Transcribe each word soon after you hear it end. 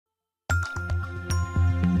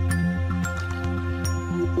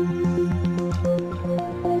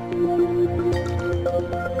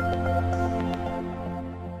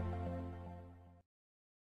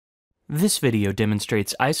This video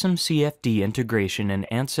demonstrates ICEM CFD integration in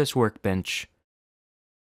ANSYS Workbench.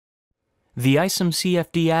 The ICEM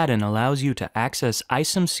CFD add-in allows you to access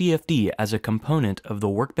ICEM CFD as a component of the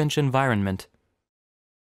Workbench environment.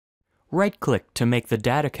 Right-click to make the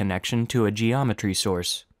data connection to a geometry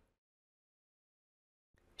source.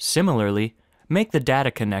 Similarly, make the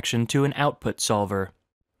data connection to an output solver.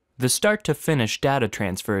 The start-to-finish data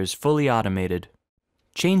transfer is fully automated.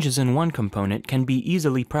 Changes in one component can be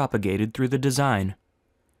easily propagated through the design.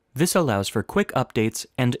 This allows for quick updates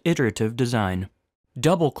and iterative design.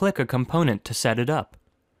 Double-click a component to set it up.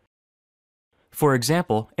 For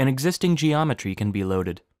example, an existing geometry can be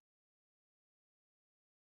loaded.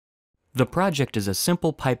 The project is a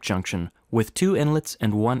simple pipe junction with 2 inlets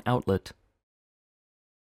and 1 outlet.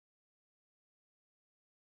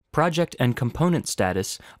 Project and component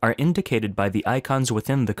status are indicated by the icons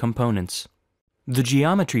within the components. The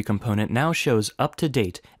geometry component now shows up to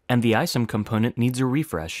date, and the ICEM component needs a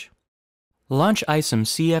refresh. Launch ICEM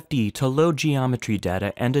CFD to load geometry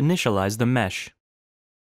data and initialize the mesh.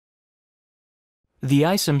 The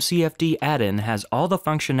ICEM CFD add-in has all the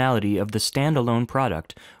functionality of the standalone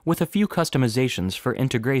product, with a few customizations for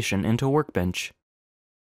integration into Workbench.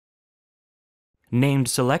 Named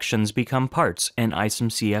selections become parts in ICEM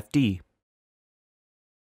CFD.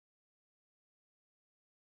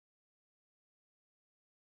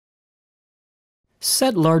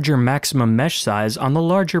 Set larger maximum mesh size on the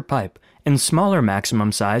larger pipe and smaller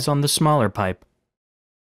maximum size on the smaller pipe.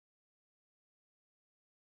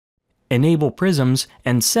 Enable prisms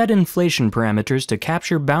and set inflation parameters to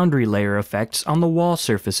capture boundary layer effects on the wall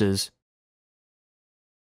surfaces.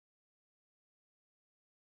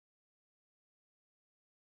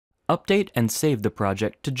 Update and save the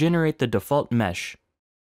project to generate the default mesh.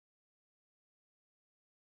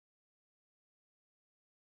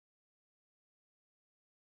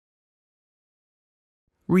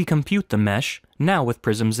 Recompute the mesh, now with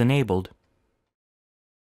prisms enabled.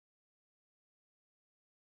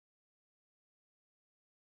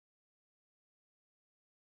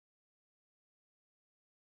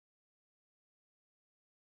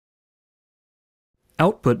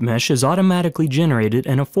 Output mesh is automatically generated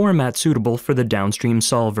in a format suitable for the downstream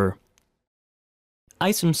solver.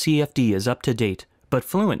 ICEM CFD is up to date, but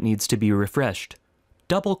Fluent needs to be refreshed.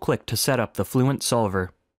 Double-click to set up the Fluent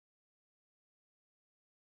solver.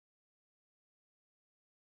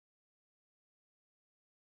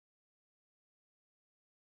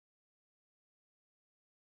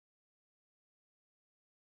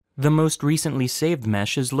 The most recently saved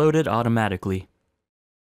mesh is loaded automatically.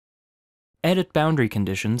 Edit boundary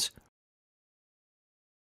conditions,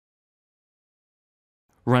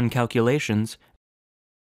 run calculations,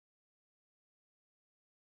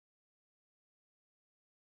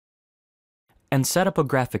 and set up a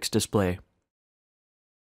graphics display.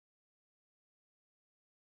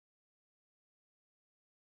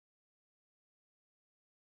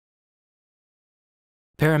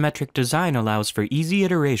 Parametric design allows for easy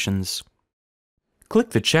iterations.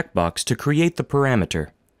 Click the checkbox to create the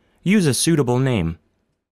parameter. Use a suitable name.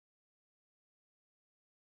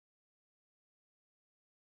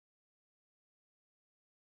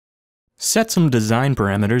 Set some design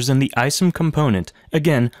parameters in the ICEM component,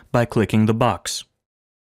 again by clicking the box.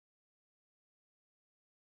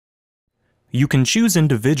 You can choose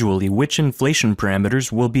individually which inflation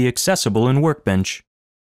parameters will be accessible in Workbench.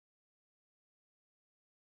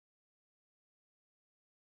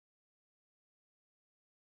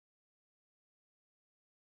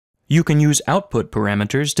 You can use output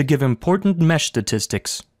parameters to give important mesh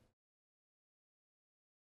statistics.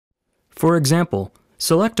 For example,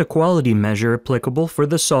 select a quality measure applicable for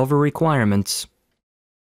the solver requirements.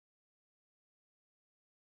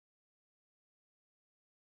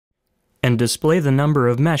 And display the number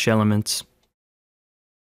of mesh elements.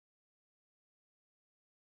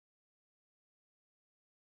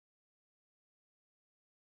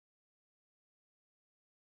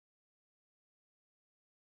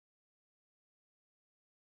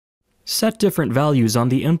 Set different values on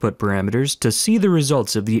the input parameters to see the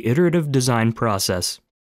results of the iterative design process.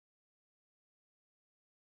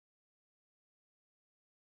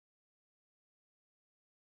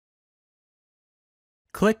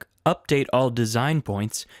 Click Update All Design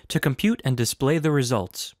Points to compute and display the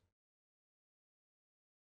results.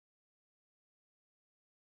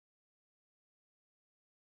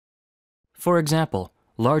 For example,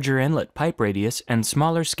 larger inlet pipe radius and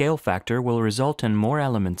smaller scale factor will result in more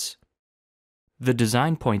elements. The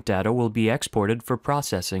design point data will be exported for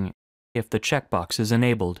processing if the checkbox is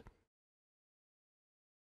enabled.